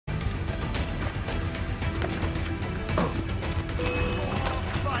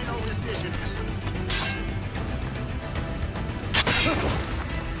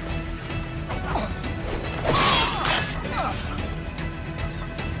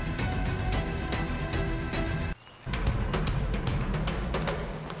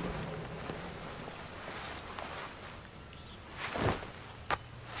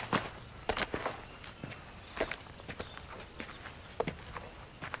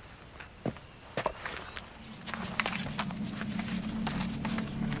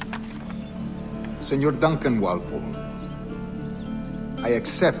Senor Duncan Walpole, I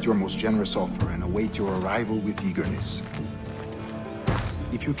accept your most generous offer and await your arrival with eagerness.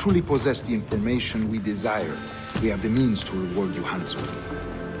 If you truly possess the information we desire, we have the means to reward you handsomely.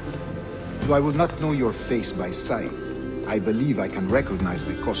 Though I will not know your face by sight, I believe I can recognize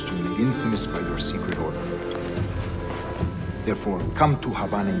the costume made infamous by your secret order. Therefore, come to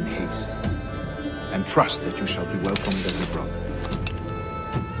Havana in haste, and trust that you shall be welcomed as a brother.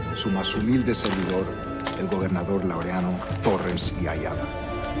 Su más humilde servidor, el gobernador Laureano Torres y Ayala.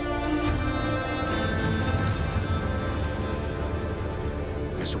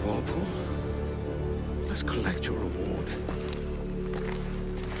 Mr. Walpole, let's collect your reward.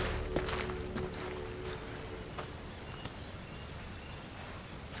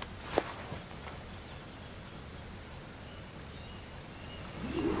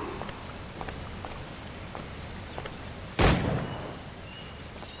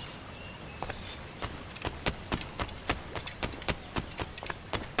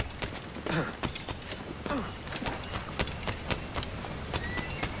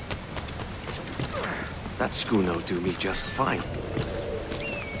 That schooner will do me just fine.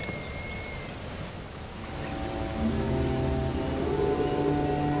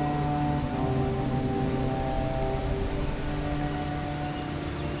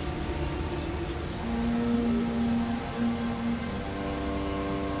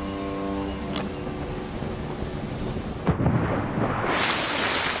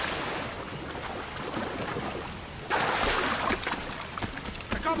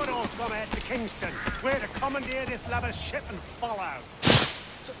 Kingston. We're to commandeer this lover's ship and follow.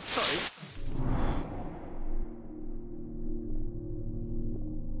 Sorry.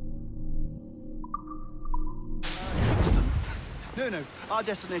 No. Our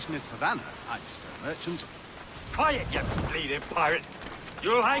destination is Havana. I'm just a merchant. Quiet, you bleeding pirate.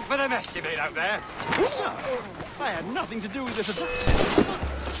 You'll hang for the mess you made out there. Sir, I had nothing to do with this at all.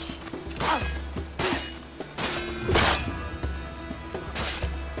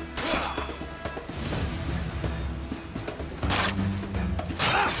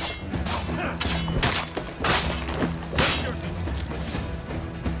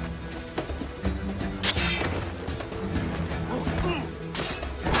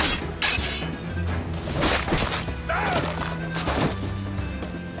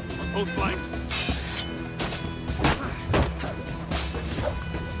 Both flanks.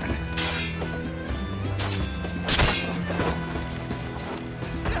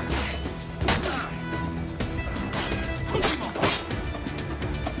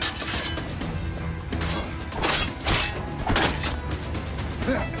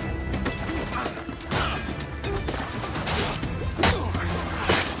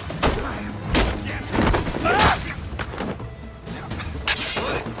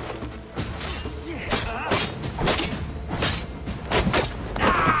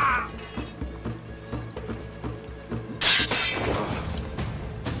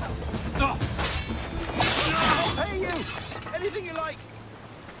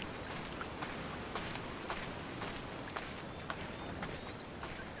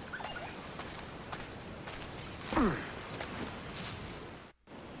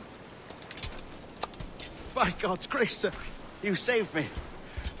 By God's grace, sir, you saved me.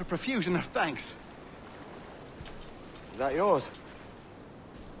 A profusion of thanks. Is that yours?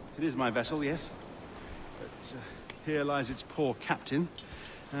 It is my vessel, yes. But here lies its poor captain,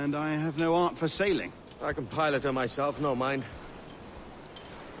 and I have no art for sailing. I can pilot her myself, no mind.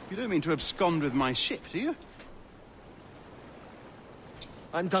 You don't mean to abscond with my ship, do you?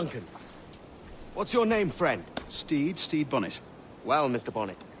 I'm Duncan. What's your name, friend? Stede Bonnet. Well, Mr.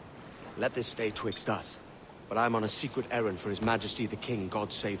 Bonnet, let this stay twixt us. But I'm on a secret errand for His Majesty the King,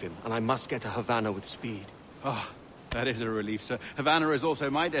 God save him, and I must get to Havana with speed. Oh, that is a relief, sir. Havana is also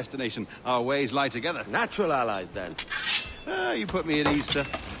my destination. Our ways lie together. Natural allies, then. You put me at ease, sir.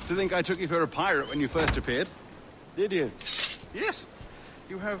 To think I took you for a pirate when you first appeared. Did you? Yes.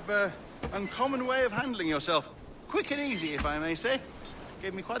 You have uncommon way of handling yourself. Quick and easy, if I may say.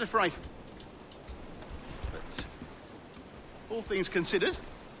 Gave me quite a fright. But all things considered,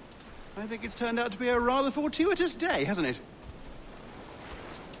 I think it's turned out to be a rather fortuitous day, hasn't it?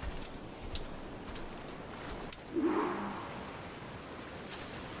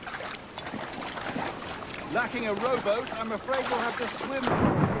 Lacking a rowboat, I'm afraid we'll have to swim.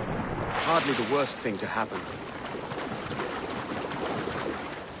 Hardly the worst thing to happen.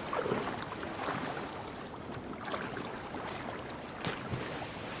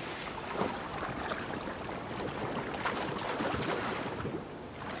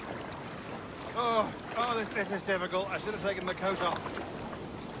 This is difficult. I should have taken the coat off.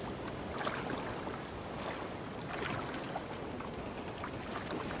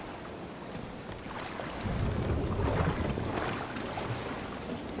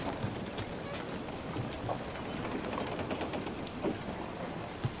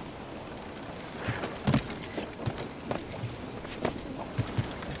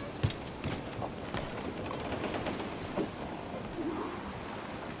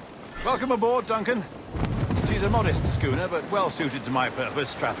 Welcome aboard, Duncan. She's a modest schooner, but well suited to my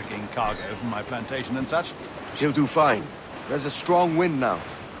purpose, trafficking cargo from my plantation and such. She'll do fine. There's a strong wind now.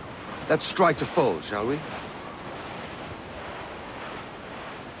 Let's strike to full, shall we?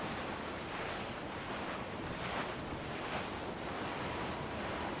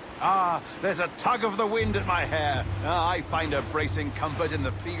 Ah, there's a tug of the wind at my hair. I find a bracing comfort in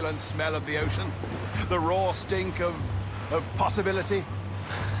the feel and smell of the ocean. The raw stink of possibility.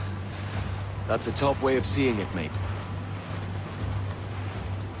 That's a top way of seeing it, mate.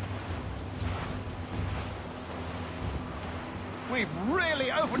 We've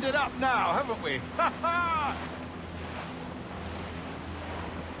really opened it up now, haven't we? Ha ha!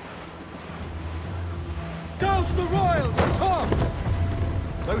 Douse the royals, toss!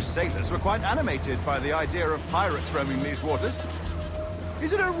 Those sailors were quite animated by the idea of pirates roaming these waters.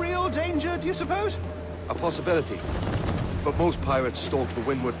 Is it a real danger, do you suppose? A possibility. But most pirates stalk the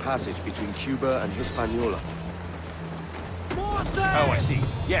Windward Passage between Cuba and Hispaniola. More sail! Oh, I see.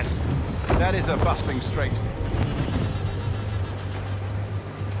 Yes, that is a bustling strait.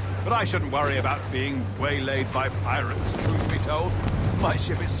 But I shouldn't worry about being waylaid by pirates, truth be told. My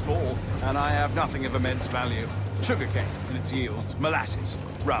ship is small, and I have nothing of immense value. Sugarcane and its yields, molasses,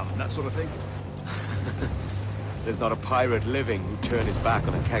 rum, that sort of thing. There's not a pirate living who'd turn his back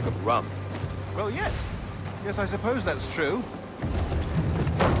on a keg of rum. Well, yes. Yes, I suppose that's true.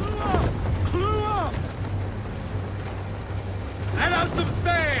 Clue up! Let out some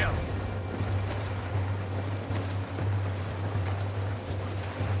sail!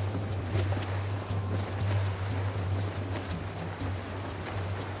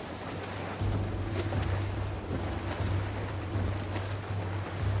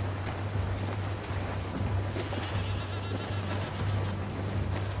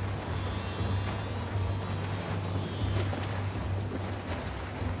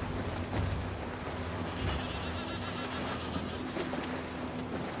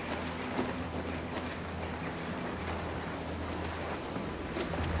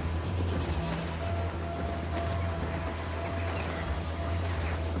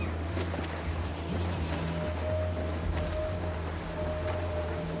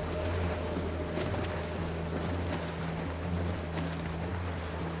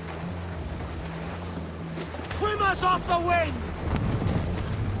 Trim us off the wind!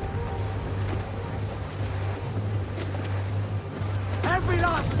 Every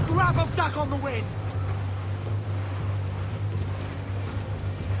last scrap of duck on the wind!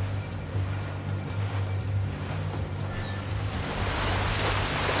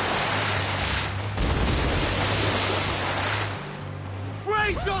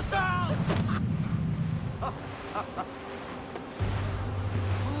 Brace yourself!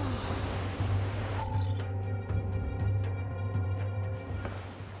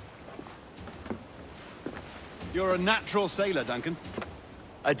 You're a natural sailor, Duncan.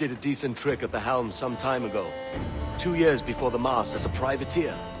 I did a decent trick at the helm some time ago. 2 years before the mast as a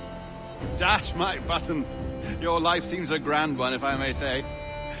privateer. Dash my buttons. Your life seems a grand one, if I may say.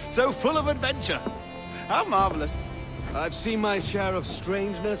 So full of adventure. How marvelous. I've seen my share of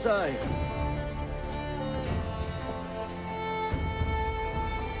strangeness, aye.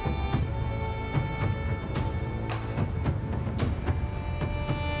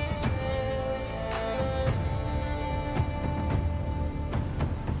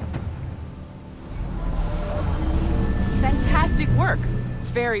 Fantastic work.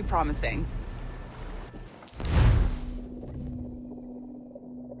 Very promising.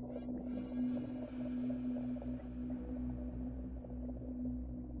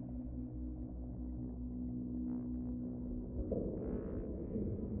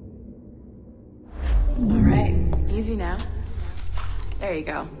 All right, easy now. There you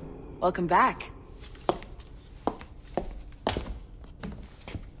go. Welcome back.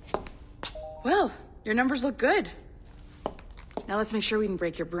 Well, your numbers look good. Now let's make sure we can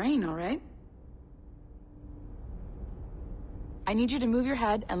break your brain, all right? I need you to move your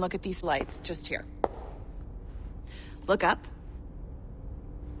head and look at these lights, just here. Look up.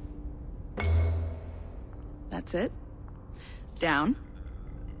 That's it. Down.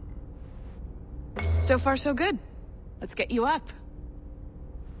 So far, so good. Let's get you up.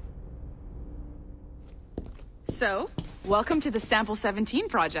 So, welcome to the Sample 17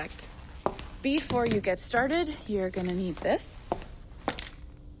 project. Before you get started, you're gonna need this.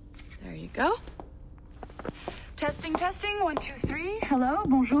 There you go. Testing, testing, 1, 2, 3. Hello,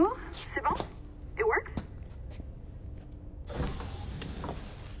 bonjour. C'est bon? It works?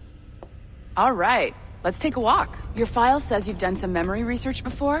 All right, let's take a walk. Your file says you've done some memory research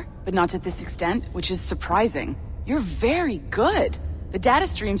before, but not to this extent, which is surprising. You're very good. The data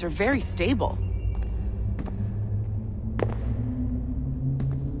streams are very stable.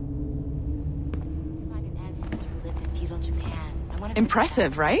 Find an ancestor who lived in feudal Japan. I wanted to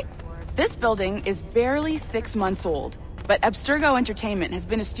Impressive, right? This building is barely 6 months old, but Abstergo Entertainment has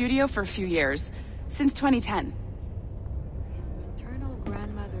been a studio for a few years, since 2010. His maternal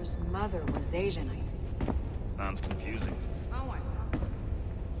grandmother's mother was Asian, I think. Sounds confusing.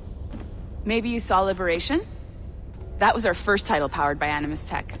 Maybe you saw Liberation? That was our first title powered by Animus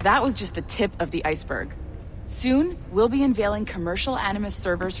Tech. That was just the tip of the iceberg. Soon, we'll be unveiling commercial Animus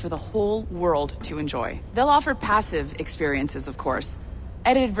servers for the whole world to enjoy. They'll offer passive experiences, of course,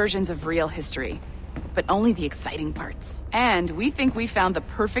 edited versions of real history, but only the exciting parts. And we think we found the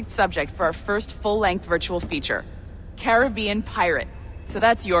perfect subject for our first full-length virtual feature, Caribbean Pirates. So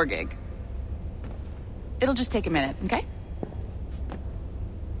that's your gig. It'll just take a minute, okay?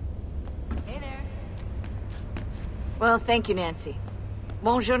 Hey there. Well, thank you, Nancy.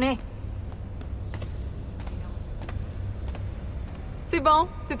 Bonne journée. C'est bon,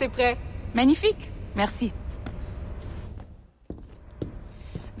 tout est prêt. Magnifique. Merci.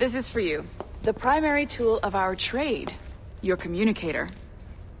 This is for you. The primary tool of our trade, your communicator.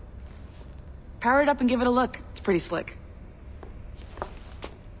 Power it up and give it a look. It's pretty slick.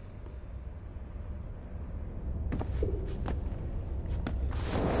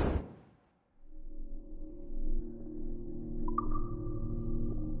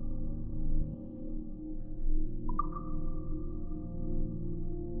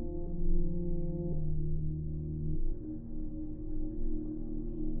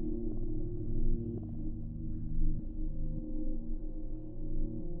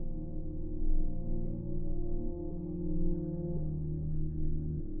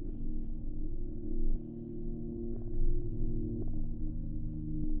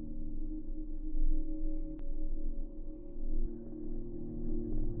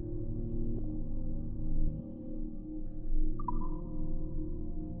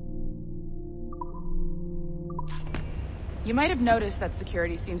 You might have noticed that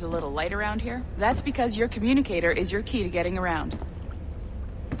security seems a little light around here. That's because your communicator is your key to getting around.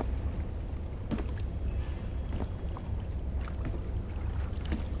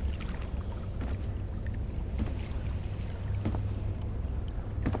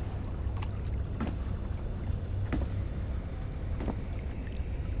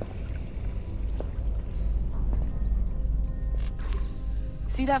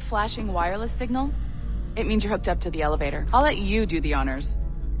 See that flashing wireless signal? It means you're hooked up to the elevator. I'll let you do the honors.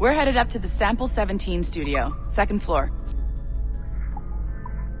 We're headed up to the Sample 17 studio, 2nd floor.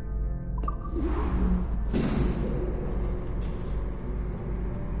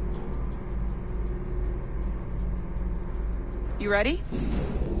 You ready?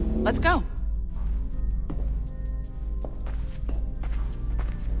 Let's go.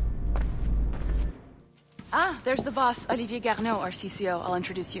 Ah, there's the boss, Olivier Garneau, our CCO. I'll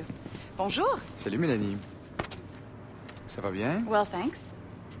introduce you. Bonjour. Salut Mélanie. Ça va bien? Well, thanks.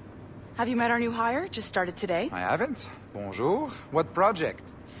 Have you met our new hire? Just started today. I haven't. Bonjour. What project?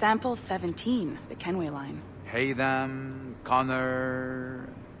 Sample 17, the Kenway line. Haytham, Connor...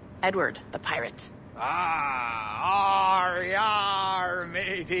 Edward, the pirate. Ah, yar,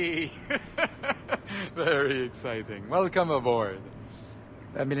 matey. Very exciting. Welcome aboard.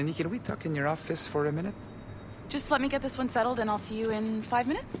 Mélanie, can we talk in your office for a minute? Just let me get this one settled and I'll see you in 5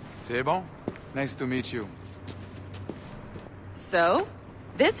 minutes. C'est bon. Nice to meet you. So,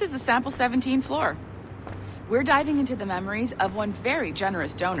 this is the Sample 17 floor. We're diving into the memories of one very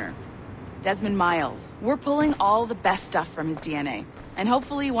generous donor, Desmond Miles. We're pulling all the best stuff from his DNA. And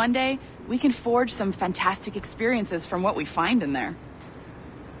hopefully one day, we can forge some fantastic experiences from what we find in there.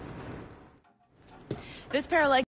 This pair of legs